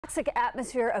Toxic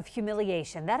atmosphere of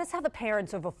humiliation. That is how the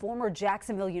parents of a former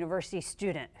Jacksonville University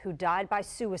student who died by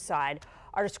suicide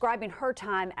are describing her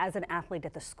time as an athlete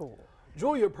at the school.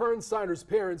 Julia Pernsteiner's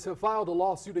parents have filed a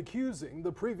lawsuit accusing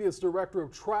the previous director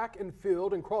of track and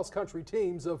field and cross-country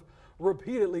teams of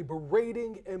repeatedly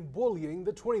berating and bullying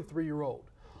the 23-year-old.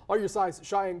 On Your Side's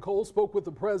Cheyenne Cole spoke with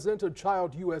the president of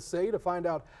Child USA to find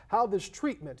out how this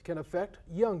treatment can affect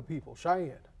young people.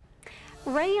 Cheyenne.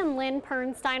 Ray and Lynn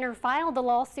Pernsteiner filed the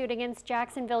lawsuit against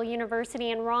Jacksonville University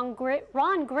and Ron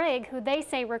Grigg, who they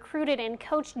say recruited and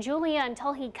coached Julia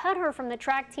until he cut her from the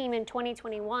track team in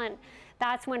 2021.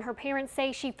 That's when her parents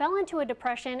say she fell into a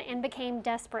depression and became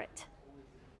desperate.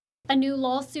 A new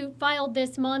lawsuit filed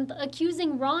this month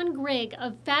accusing Ron Grigg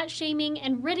of fat shaming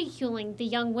and ridiculing the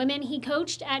young women he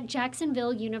coached at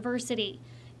Jacksonville University.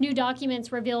 New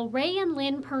documents reveal Ray and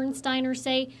Lynn Pernsteiner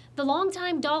say the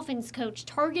longtime Dolphins coach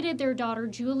targeted their daughter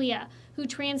Julia, who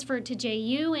transferred to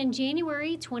JU in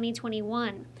January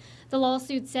 2021. The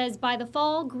lawsuit says by the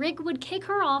fall, Grigg would kick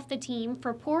her off the team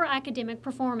for poor academic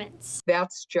performance.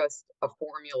 That's just a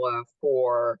formula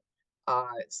for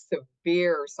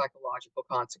severe psychological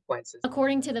consequences.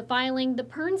 According to the filing, the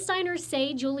Pernsteiners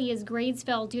say Julia's grades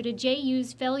fell due to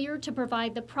JU's failure to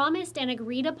provide the promised and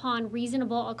agreed upon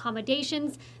reasonable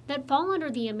accommodations that fall under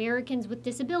the Americans with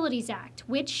Disabilities Act,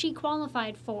 which she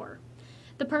qualified for.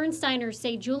 The Pernsteiners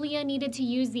say Julia needed to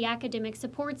use the Academic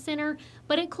Support Center,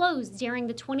 but it closed during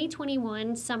the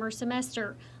 2021 summer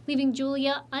semester, leaving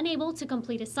Julia unable to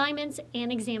complete assignments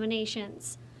and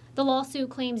examinations. The lawsuit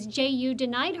claims JU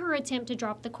denied her attempt to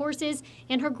drop the courses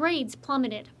and her grades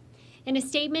plummeted. In a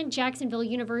statement, Jacksonville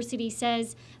University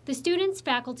says the students,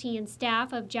 faculty, and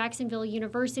staff of Jacksonville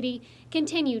University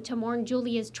continue to mourn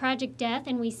Julia's tragic death,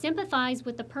 and we sympathize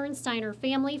with the Pernsteiner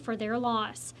family for their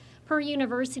loss. Per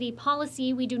university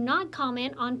policy, we do not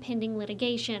comment on pending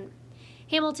litigation.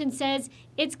 Hamilton says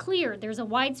it's clear there's a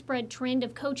widespread trend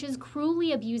of coaches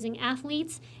cruelly abusing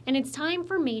athletes, and it's time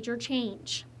for major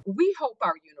change. We hope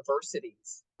our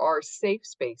universities are safe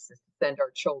spaces to send our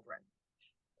children,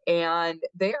 and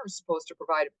they are supposed to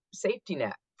provide a safety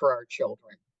net for our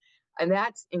children, and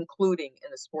that's including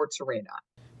in the sports arena.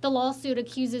 The lawsuit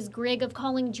accuses Grigg of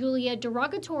calling Julia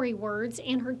derogatory words,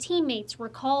 and her teammates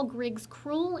recall Grigg's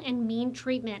cruel and mean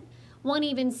treatment, one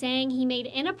even saying he made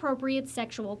inappropriate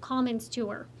sexual comments to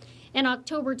her. In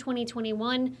October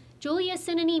 2021, Julia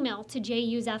sent an email to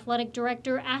JU's athletic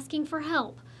director asking for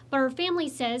help, but her family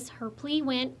says her plea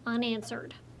went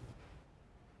unanswered.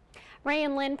 Ray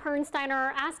and Lynn Pernsteiner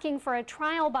are asking for a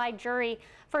trial by jury.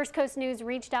 First Coast News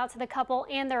reached out to the couple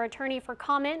and their attorney for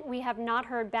comment. We have not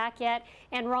heard back yet,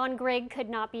 and Ron Grigg could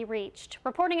not be reached.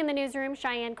 Reporting in the newsroom,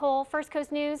 Cheyenne Cole, First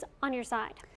Coast News, on your side.